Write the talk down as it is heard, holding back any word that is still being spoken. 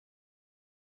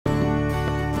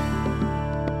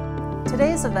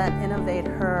Today's event,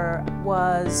 InnovateHER,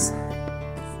 was,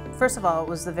 first of all, it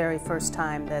was the very first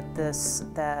time that this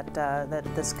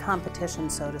competition,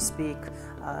 so to speak,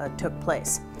 took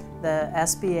place. The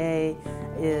SBA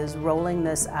is rolling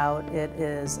this out. It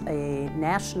is a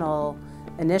national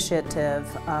initiative,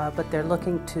 but they're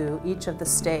looking to each of the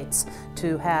states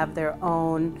to have their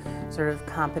own sort of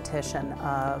competition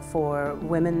for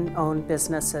women-owned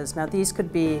businesses. Now, these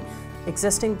could be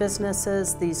existing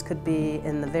businesses, these could be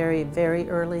in the very, very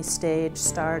early stage,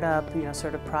 startup,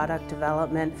 sort of product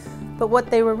development. But what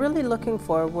they were really looking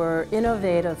for were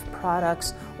innovative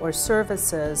products or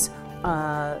services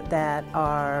that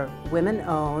are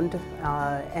women-owned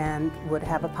and would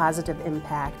have a positive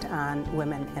impact on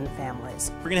women and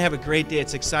families. We're going to have a great day.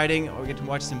 It's exciting. We're going to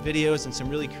watch some videos and some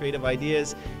really creative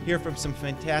ideas, hear from some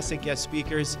fantastic guest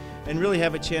speakers, and really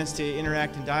have a chance to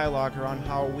interact and dialogue around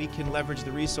how we can leverage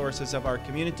the resources of our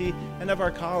community and of our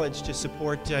college to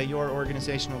support your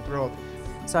organizational growth.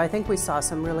 So I think we saw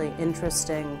some really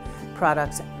interesting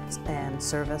products and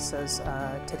services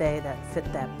today that fit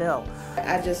that bill.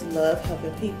 I just love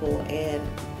helping people, and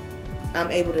I'm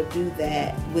able to do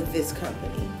that with this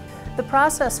company. The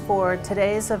process for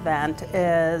today's event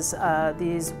is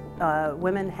these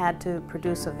women had to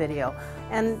produce a video,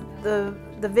 and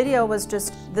the video was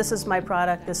just, this is my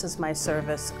product, this is my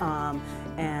service,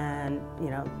 and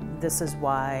this is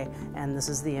why, and this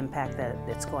is the impact that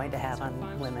it's going to have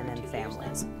on women and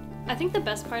families. I think the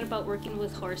best part about working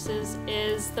with horses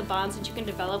is the bonds that you can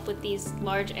develop with these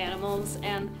large animals,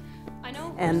 and I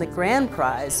know. And the grand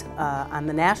prize on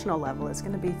the national level is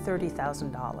going to be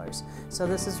 $30,000. So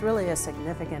this is really a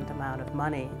significant amount of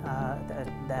money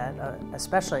that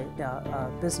especially a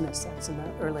business that's in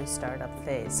the early startup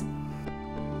phase.